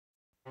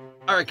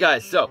Alright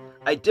guys, so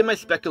I did my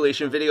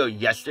speculation video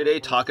yesterday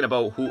talking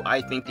about who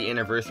I think the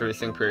anniversary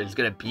sync period is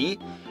going to be,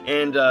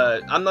 and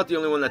I'm not the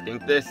only one that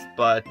thinks this,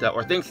 but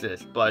or thinks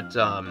this, but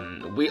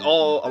a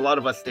lot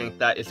of us think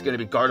that it's going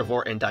to be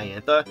Gardevoir and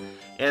Diantha,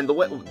 and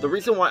the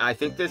reason why I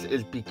think this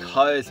is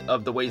because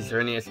of the way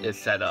Xerneas is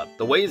set up.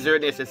 The way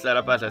Xerneas is set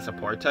up as a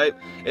support type,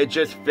 it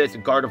just fits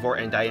Gardevoir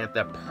and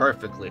Diantha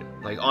perfectly.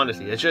 Like,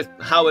 honestly, it's just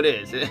how it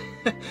is.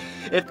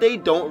 If they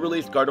don't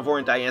release Gardevoir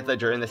and Diantha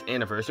during this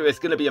anniversary, it's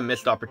going to be a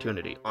missed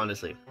opportunity,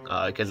 honestly.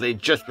 Because they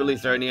just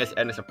released Xerneas,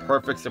 and it's a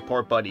perfect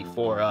support buddy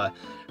for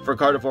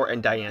Gardevoir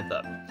and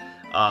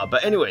Diantha.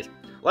 But anyways,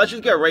 let's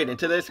just get right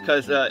into this,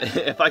 because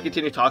if I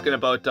continue talking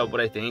about what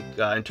I think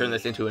and turn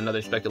this into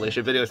another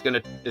speculation video,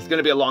 it's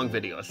gonna be a long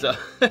video. So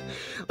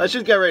let's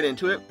just get right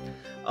into it.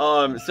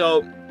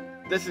 So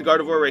this is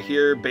Gardevoir right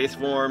here, base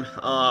form.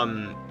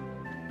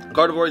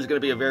 Gardevoir is going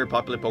to be a very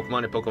popular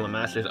Pokemon in Pokemon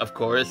Masters, of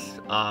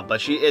course,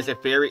 but she is a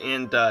Fairy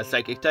and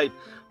Psychic type.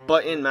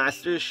 But in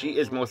Masters, she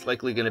is most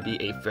likely going to be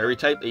a Fairy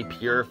type, a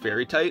pure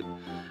Fairy type.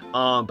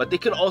 But they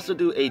could also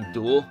do a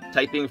dual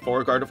typing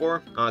for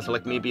Gardevoir, so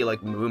like maybe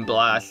like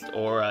Moonblast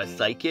or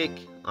Psychic.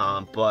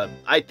 But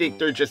I think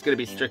they're just going to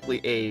be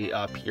strictly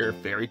a pure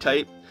Fairy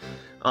type.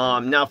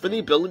 Now for the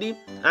ability,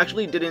 I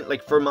actually didn't I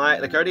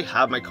already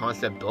have my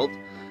concept built.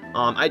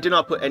 I did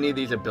not put any of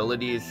these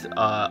abilities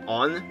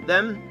on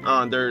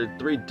them. They're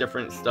three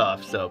different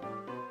stuff. So,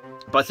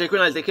 but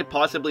Synchronize, they could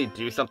possibly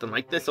do something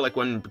like this. So like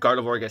when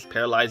Gardevoir gets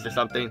paralyzed or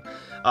something,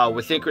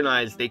 with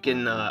Synchronize, they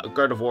can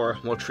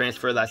Gardevoir will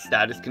transfer that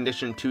status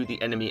condition to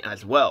the enemy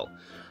as well.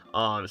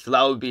 So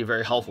that would be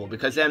very helpful,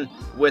 because then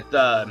with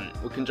Xerneas,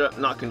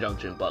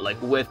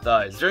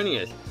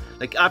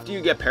 like after you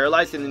get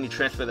paralyzed and then you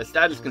transfer the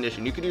status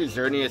condition, you could use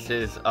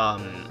Xerneas's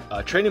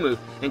training move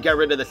and get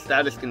rid of the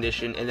status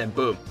condition, and then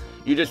boom,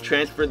 you just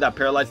transfer that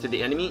paralyze to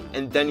the enemy,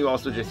 and then you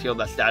also just heal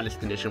that status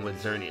condition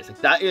with Xerneas.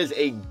 Like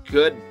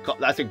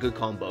that's a good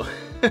combo.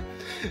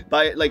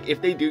 But like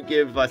if they do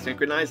give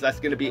Synchronize,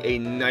 that's gonna be a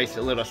nice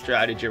little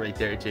strategy right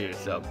there too.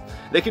 So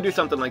they could do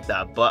something like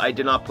that. But I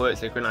did not put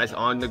Synchronize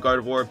on the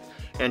Gardevoir,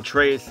 and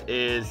Trace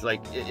is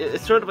like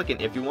it's sort of like an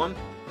iffy one,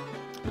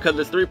 because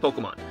there's three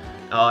Pokemon.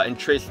 And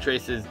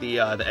traces the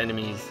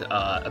enemy's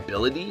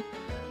ability.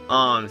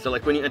 So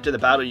like when you enter the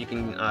battle, you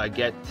can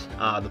get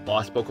the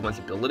boss Pokemon's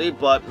ability,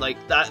 but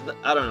like that,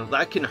 I don't know,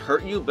 that can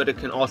hurt you, but it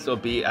can also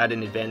be at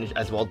an advantage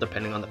as well,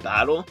 depending on the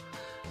battle.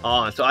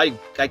 So I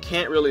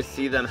can't really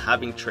see them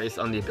having Trace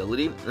on the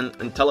ability,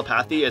 and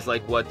Telepathy is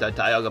like what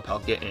Dialga,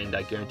 Palkia, and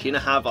Giratina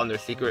have on their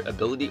secret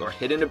ability or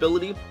hidden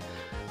ability.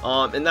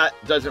 And that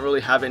doesn't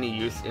really have any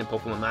use in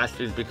Pokemon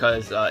Masters,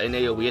 because an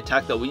AoE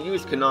attack that we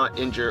use cannot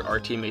injure our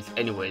teammates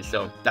anyway,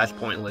 so that's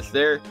pointless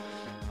there.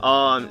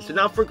 So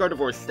now for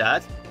Gardevoir's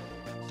stats,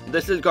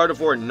 this is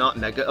Gardevoir not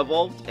Mega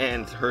Evolved,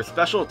 and her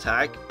special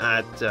attack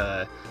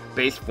at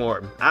base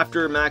form,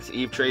 after Max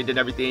Eve trade and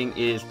everything,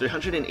 is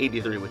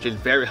 383, which is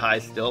very high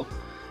still.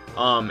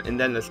 And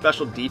then the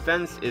special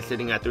defense is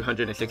sitting at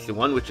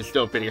 361, which is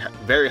still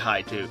very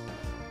high too.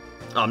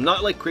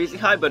 Not like crazy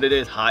high, but it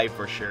is high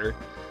for sure.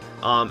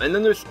 And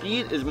then their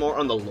speed is more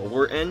on the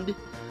lower end,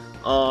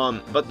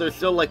 but they're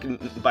still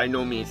like by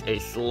no means a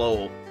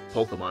slow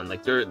Pokemon.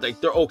 Like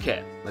they're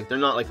okay. Like they're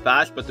not like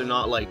fast, but they're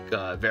not like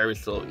very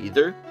slow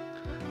either.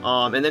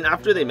 And then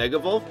after they Mega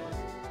Evolve,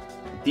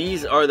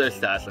 these are their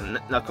stats.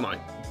 And now come on,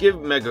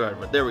 give Mega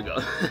Gardevoir. There we go.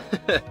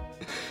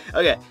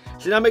 Okay,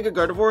 so now Mega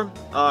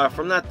Gardevoir,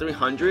 from that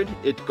 300,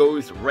 it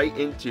goes right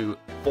into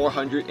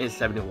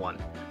 471.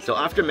 So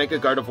after Mega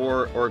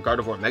Gardevoir or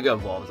Gardevoir Mega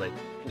Evolves, like,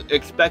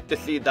 expect to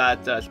see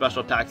that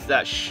special attack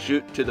stat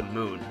shoot to the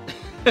moon.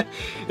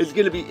 It's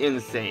gonna be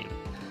insane.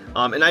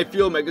 And I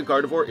feel Mega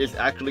Gardevoir is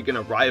actually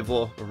gonna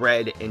rival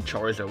Red and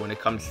Charizard when it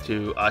comes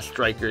to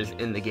strikers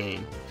in the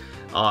game.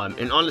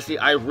 And honestly,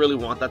 I really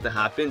want that to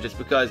happen, just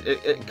because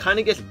it kind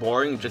of gets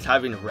boring just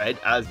having Red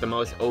as the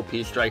most OP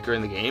striker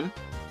in the game.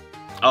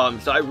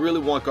 So I really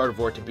want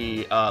Gardevoir to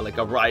be like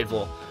a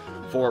rival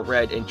for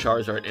Red and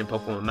Charizard in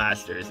Pokemon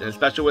Masters, and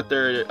especially with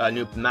their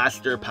new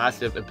Master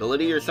passive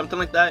ability or something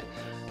like that.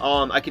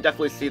 I could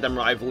definitely see them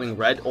rivaling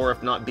Red, or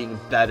if not being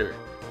better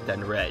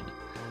than Red.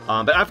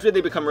 But after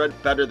they become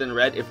better than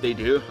Red, if they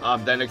do,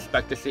 then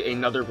expect to see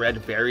another Red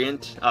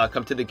variant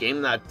come to the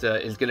game that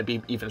is going to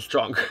be even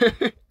stronger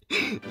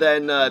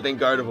than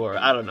Gardevoir.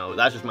 I don't know,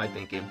 that's just my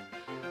thinking.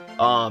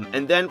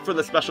 And then for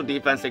the special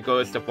defense, it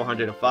goes to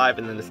 405,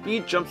 and then the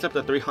speed jumps up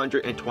to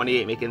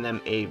 328, making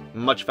them a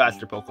much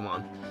faster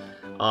Pokemon.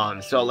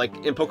 So like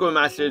in Pokemon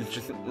Masters,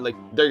 just like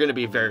they're going to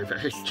be very,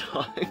 very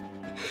strong.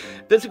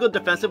 Physical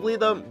defensively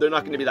though, they're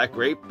not going to be that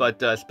great,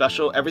 but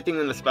everything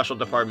in the special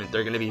department,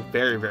 they're going to be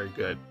very, very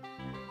good.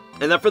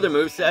 And then for the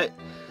moveset,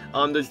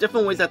 there's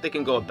different ways that they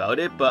can go about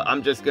it, but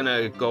I'm just going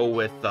to go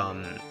with,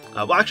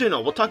 well actually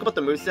no, we'll talk about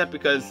the moveset,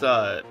 because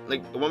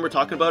like when we're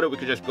talking about it, we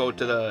could just go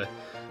to the,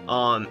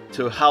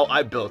 to how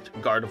I built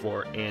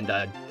Gardevoir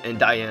and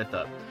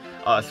Diantha.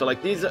 So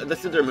like this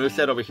is their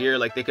moveset over here.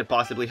 Like they could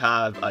possibly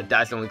have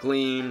Dazzling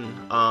Gleam,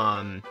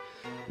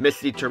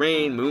 Misty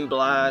Terrain,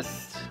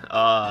 Moonblast,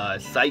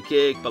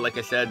 Psychic, but like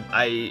I said,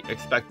 I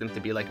expect them to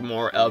be like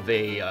more of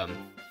a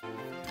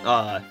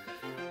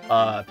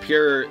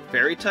pure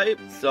fairy type,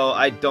 so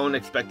I don't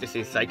expect to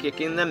see Psychic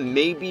in them.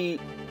 Maybe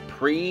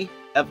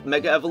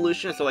Mega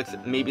Evolution, so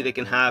like maybe they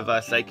can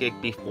have Psychic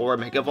before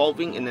Mega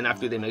Evolving, and then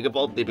after they Mega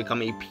Evolve, they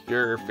become a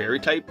pure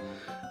fairy type.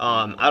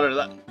 I don't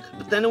know,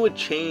 but then it would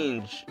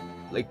change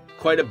like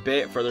quite a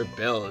bit for their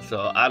build,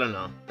 so I don't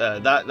know.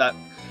 That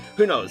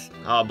who knows?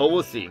 But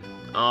we'll see.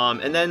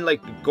 And then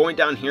like going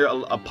down here,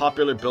 a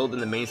popular build in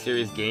the main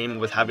series game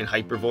was having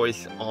Hyper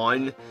Voice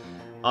on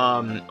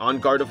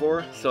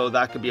Gardevoir, so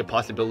that could be a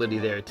possibility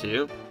there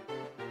too.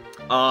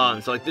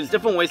 So like there's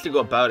different ways to go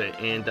about it,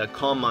 and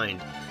Calm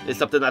Mind is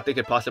something that they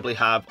could possibly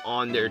have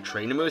on their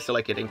training moves, so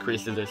like it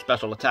increases their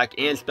special attack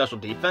and special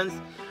defense.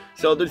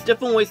 So there's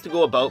different ways to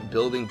go about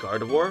building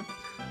Gardevoir.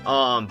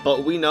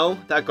 But we know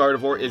that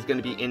Gardevoir is going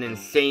to be an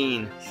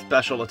insane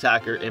special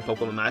attacker in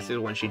Pokemon Masters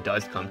when she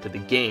does come to the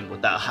game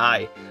with that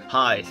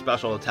high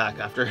special attack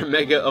after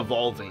Mega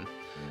Evolving.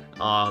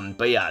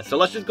 But yeah, so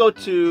let's just go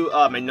to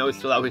my notes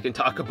so that we can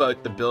talk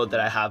about the build that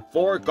I have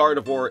for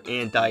Gardevoir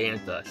and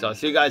Diantha. So I'll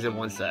see you guys in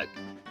one sec.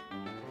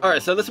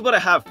 Alright, so this is what I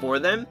have for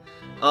them.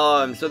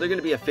 So they're going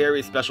to be a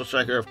Fairy Special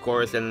Striker, of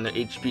course, and the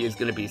HP is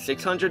going to be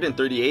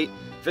 638,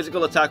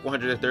 Physical Attack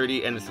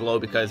 130, and it's low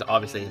because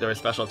obviously they're a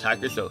Special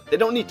Attacker, so they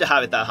don't need to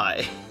have it that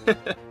high.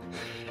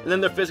 And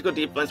then their Physical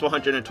Defense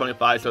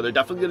 125, so they're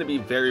definitely going to be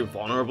very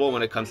vulnerable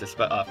when it comes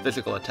to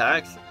physical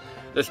attacks.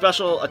 Their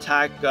Special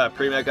Attack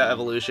Pre-Mega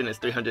Evolution is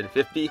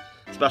 350,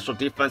 Special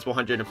Defense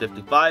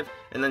 155,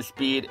 and then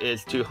Speed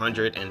is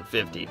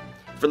 250.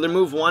 For the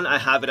move 1, I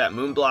have it at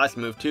Moonblast,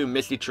 move 2,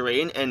 Misty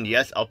Terrain, and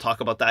yes, I'll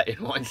talk about that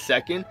in 1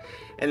 second.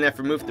 And then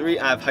for move 3,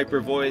 I have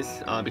Hyper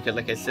Voice, because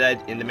like I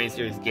said, in the main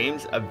series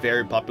games, a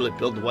very popular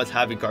build was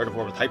having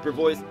Gardevoir with Hyper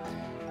Voice.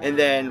 And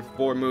then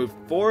for move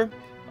 4,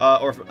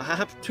 or I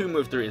have 2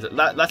 move 3s,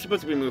 that's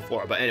supposed to be move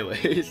 4, but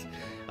anyways.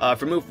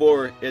 For move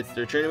 4, it's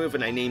their training move,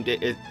 and I named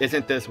it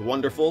Isn't This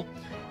Wonderful?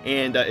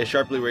 And it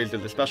sharply raises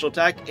the special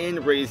attack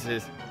and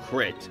raises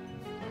crit.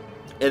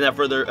 And then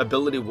for their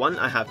ability 1,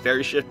 I have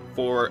Fairy Shift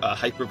for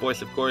Hyper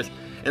Voice, of course.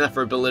 And then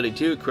for ability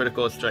 2,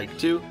 Critical Strike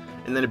 2.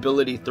 And then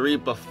ability 3,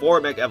 before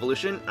Mega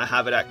Evolution, I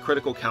have it at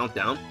Critical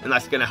Countdown. And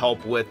that's going to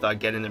help with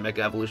getting the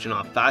Mega Evolution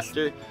off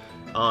faster.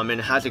 And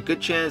it has a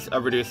good chance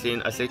of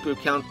reducing a Sick Move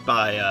count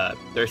by,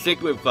 their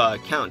Sick Move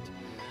count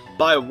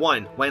by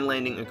 1 when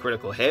landing a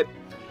critical hit.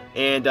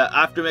 And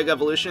after Mega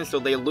Evolution, so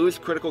they lose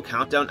Critical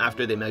Countdown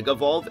after they Mega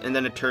Evolve, and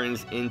then it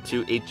turns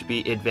into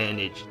HP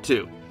Advantage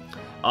 2.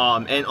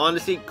 And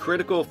honestly,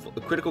 critical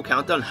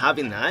countdown,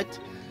 having that,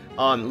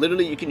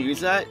 literally you can use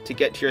that to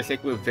get to your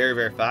Sick Move very,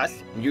 very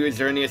fast. Use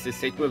Xerneas'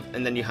 Sick Move,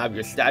 and then you have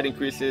your stat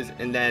increases,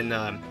 and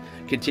then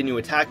continue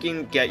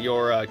attacking, get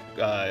your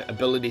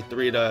ability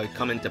 3 to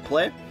come into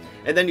play,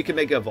 and then you can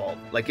Mega Evolve.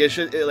 Like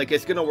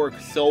it's gonna work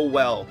so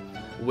well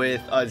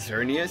with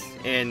Xerneas,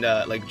 and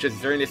like just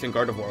Xerneas and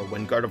Gardevoir.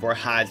 When Gardevoir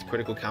has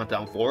Critical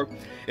Countdown 4,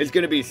 it's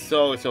gonna be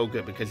so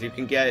good because you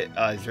can get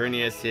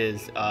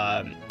Xerneas'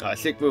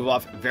 Sick Move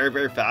off very,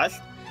 very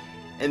fast,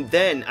 and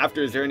then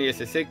after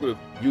Xerneas' Sick Move,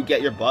 you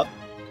get your buff,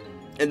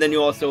 and then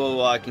you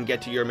also can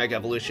get to your Mega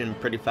Evolution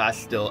pretty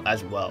fast still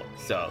as well.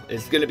 So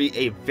it's gonna be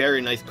a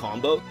very nice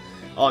combo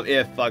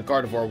if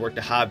Gardevoir were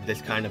to have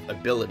this kind of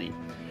ability.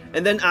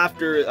 And then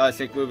after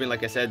Sync Moving,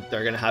 like I said,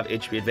 they're going to have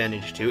HP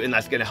Advantage too, and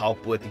that's going to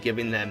help with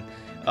giving them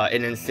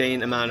an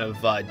insane amount of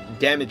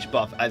damage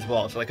buff as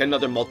well, so like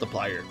another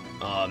multiplier.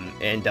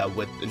 And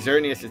with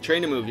Xerneas'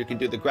 training move, you can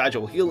do the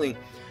gradual healing.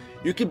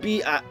 You can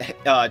be at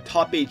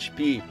top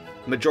HP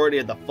majority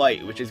of the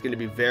fight, which is going to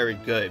be very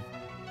good.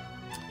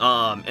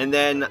 And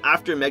then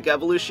after Mega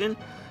Evolution,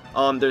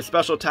 their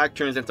special attack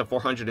turns into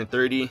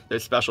 430, their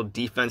special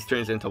defense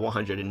turns into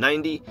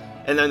 190,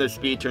 and then their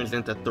speed turns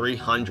into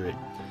 300.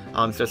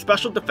 So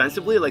special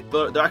defensively, like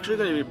they're actually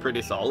going to be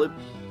pretty solid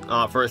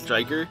for a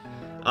striker.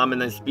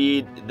 And then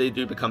speed, they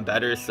do become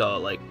better, so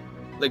like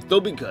they'll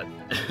be good.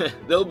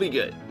 They'll be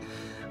good.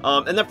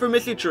 And then for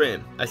Misty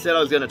Terrain, I said I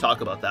was going to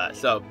talk about that.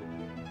 So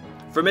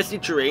for Misty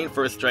Terrain,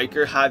 for a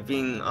striker,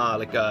 having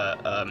like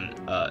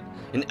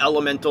an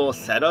elemental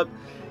setup,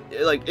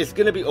 like it's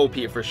going to be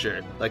OP for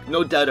sure. Like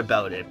no doubt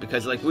about it,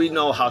 because like we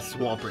know how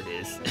Swampert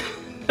is.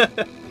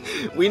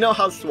 We know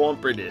how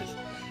Swampert is,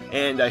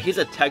 and he's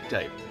a tech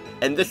type.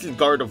 And this is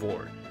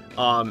Gardevoir.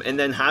 And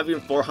then having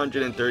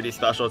 430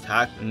 special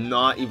attack,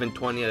 not even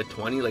 20 out of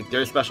 20, like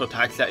their special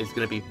attack set is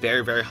going to be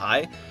very, very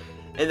high.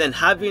 And then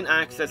having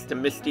access to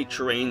Misty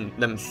Terrain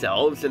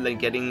themselves, and then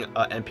getting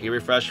MP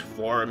refresh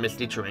for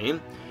Misty Terrain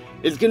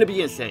is going to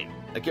be insane.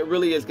 Like it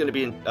really is going to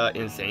be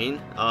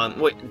insane.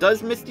 Wait,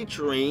 does Misty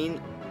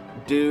Terrain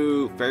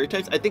do fairy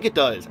types? I think it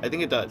does. I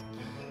think it does.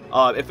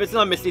 If it's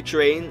not Misty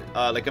Terrain,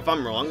 like if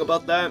I'm wrong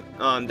about that,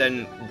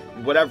 then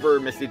whatever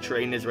Misty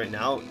Terrain is right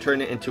now,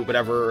 turn it into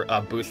whatever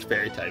boost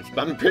fairy types.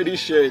 But I'm pretty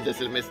sure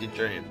this is Misty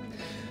Terrain.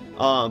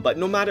 But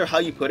no matter how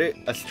you put it,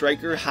 a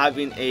striker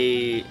having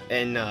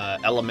an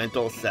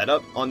elemental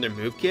setup on their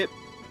move kit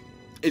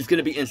is going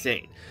to be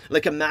insane.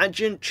 Like,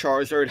 imagine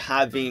Charizard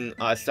having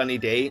Sunny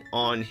Day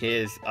on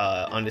his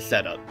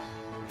setup.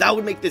 That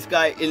would make this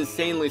guy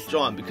insanely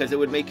strong, because it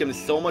would make him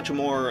so much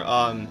more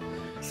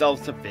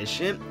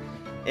self-sufficient.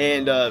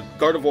 And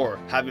Gardevoir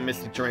having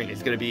Mystic Terrain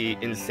is going to be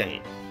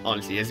insane.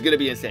 Honestly, it's going to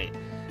be insane.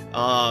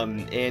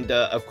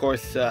 Of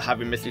course,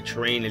 having Mystic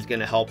Terrain is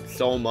going to help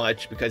so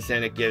much, because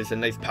then it gives a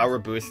nice power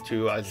boost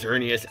to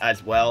Xerneas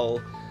as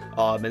well.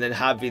 And then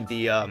having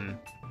the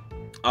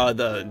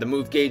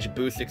move gauge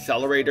boost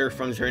accelerator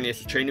from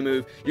Xerneas' training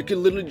move, you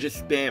can literally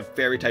just spam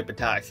fairy type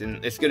attacks,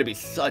 and it's going to be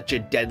such a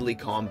deadly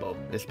combo,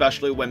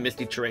 especially when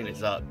Mystic Terrain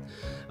is up.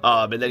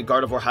 And then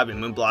Gardevoir having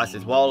Moonblast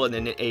as well, and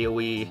then an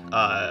AoE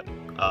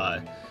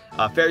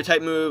fairy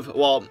type move,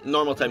 well,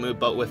 normal type move,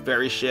 but with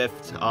Fairy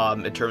Shift,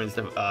 it turns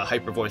the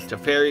Hyper Voice to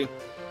Fairy.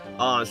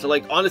 So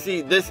like,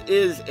 honestly, this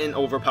is an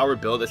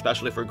overpowered build,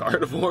 especially for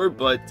Gardevoir,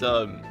 but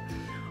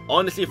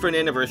honestly, for an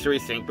anniversary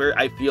Sync-Bear,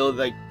 I feel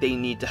like they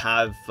need to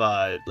have,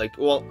 like,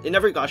 well, in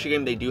every gacha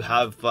game, they do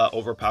have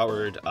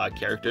overpowered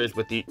characters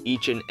with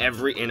each and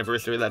every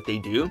anniversary that they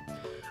do.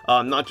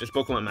 Not just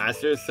Pokemon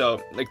Masters,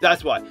 so, like,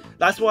 that's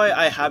why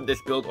I have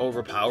this build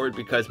overpowered,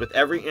 because with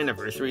every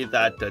anniversary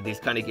that these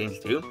kind of games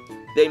do,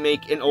 they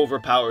make an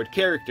overpowered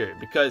character,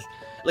 because,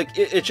 like,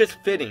 it's just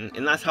fitting,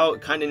 and that's how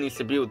it kind of needs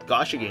to be with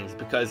gacha games,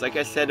 because, like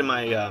I said in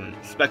my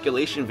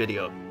speculation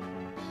video,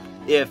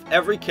 if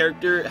every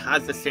character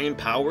has the same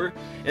power,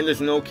 and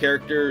there's no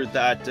character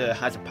that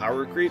has a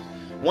power creep,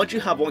 once you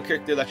have one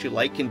character that you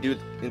like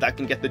that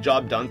can get the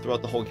job done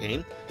throughout the whole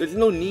game, there's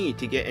no need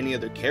to get any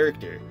other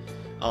character.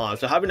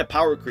 So having a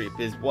power creep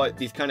is what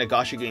these kind of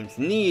gacha games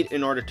need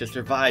in order to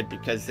survive,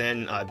 because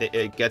then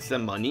it gets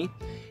them money,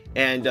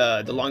 and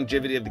the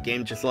longevity of the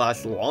game just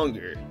lasts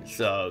longer.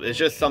 So it's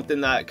just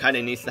something that kind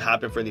of needs to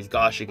happen for these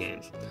gacha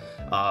games.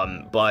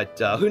 But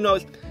who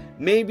knows?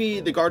 Maybe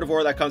the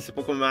Gardevoir that comes to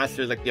Pokemon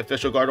Masters, like the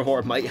official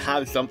Gardevoir, might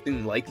have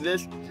something like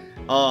this.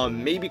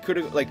 Maybe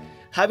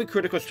having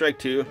Critical Strike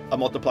 2, a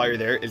multiplier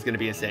there, is going to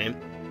be insane.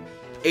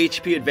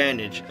 HP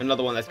Advantage,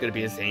 another one that's going to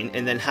be insane.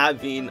 And then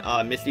having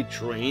Misty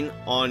Terrain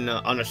on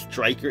a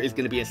Striker is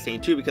going to be insane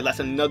too, because that's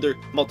another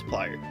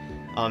multiplier.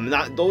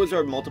 Those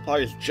are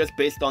multipliers just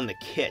based on the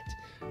kit.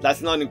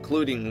 That's not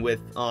including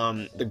with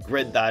the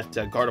grid that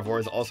Gardevoir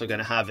is also going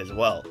to have as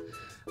well.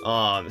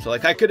 So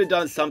like, I could have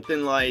done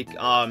something like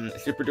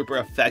super duper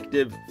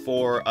effective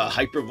for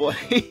Hyper Voice.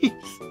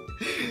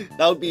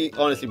 That would be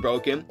honestly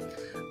broken,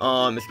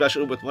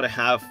 especially with what I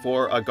have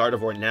for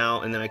Gardevoir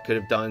now. And then I could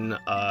have done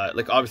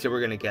like, obviously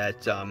we're gonna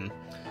get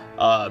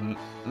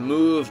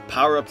move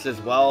power-ups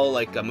as well,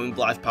 like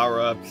Moonblast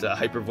power-ups,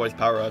 Hyper Voice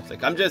power-ups.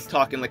 Like, I'm just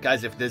talking like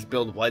as if this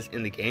build was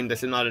in the game.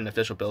 This is not an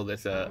official build.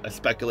 It's a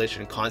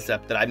speculation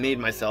concept that I made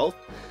myself,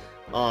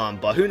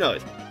 but who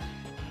knows.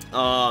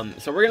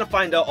 So we're gonna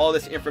find out all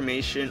this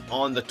information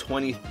on the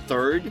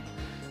 23rd.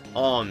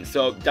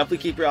 So definitely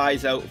keep your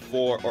eyes out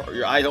for, or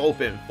your eyes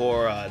open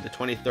for the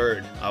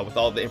 23rd, with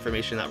all the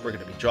information that we're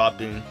gonna be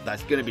dropping.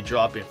 That's gonna be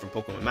dropping from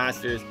Pokemon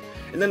Masters.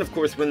 And then of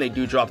course, when they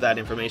do drop that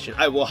information,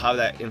 I will have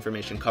that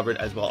information covered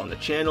as well on the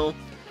channel.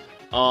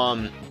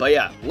 But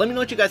yeah, let me know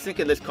what you guys think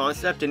of this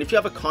concept, and if you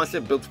have a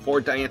concept built for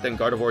Diantha and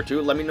Gardevoir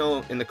too, let me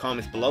know in the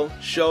comments below.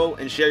 Show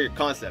and share your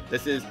concept.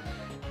 This is,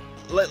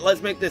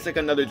 let's make this like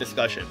another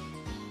discussion.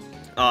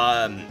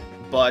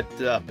 But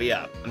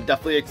yeah, I'm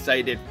definitely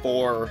excited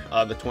for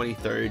the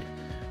 23rd.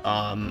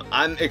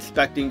 I'm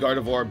expecting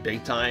Gardevoir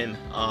big time.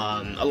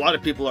 A lot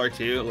of people are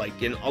too.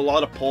 Like, in a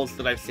lot of polls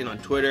that I've seen on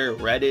Twitter,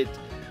 Reddit,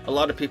 a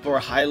lot of people are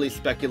highly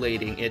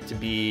speculating it to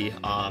be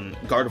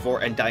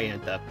Gardevoir and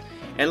Diantha.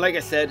 And like I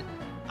said,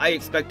 I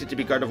expect it to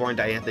be Gardevoir and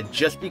Diantha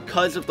just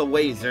because of the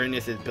way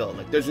Xerneas is built.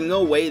 Like, there's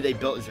no way they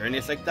built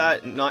Xerneas like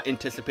that, not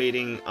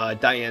anticipating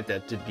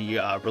Diantha to be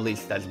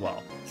released as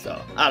well. So,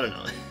 I don't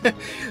know.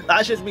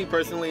 That's just me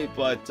personally,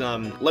 but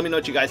let me know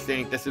what you guys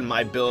think. This is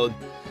my build.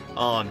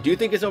 Do you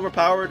think it's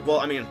overpowered?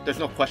 Well, I mean, there's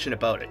no question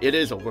about it. It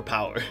is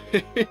overpowered.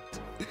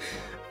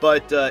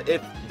 But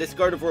if this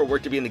Gardevoir were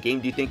to be in the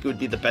game, do you think it would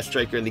be the best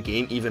striker in the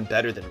game, even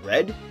better than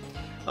Red?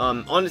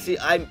 Honestly,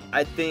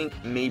 I think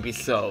maybe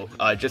so,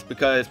 just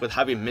because with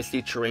having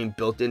Misty Terrain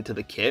built into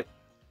the kit,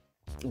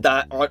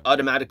 that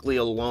automatically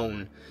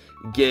alone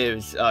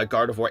gives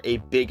Gardevoir a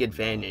big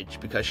advantage,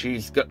 because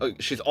she's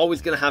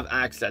always going to have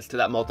access to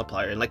that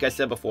multiplier. And like I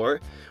said before,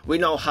 we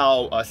know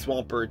how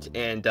Swampert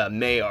and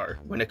May are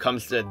when it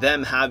comes to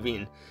them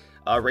having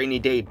Rainy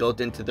Day built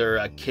into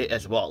their kit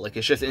as well. Like,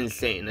 it's just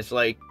insane. It's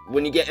like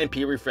when you get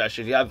MP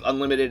refreshes, you have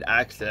unlimited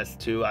access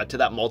to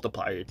that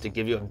multiplier to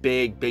give you a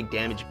big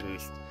damage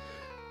boost.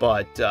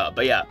 But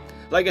yeah,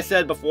 like I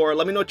said before,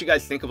 let me know what you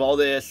guys think of all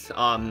this.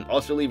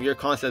 Also leave your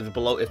concepts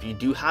below if you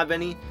do have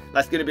any.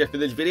 That's gonna be it for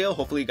this video.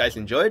 Hopefully you guys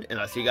enjoyed, and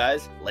I'll see you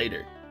guys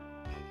later.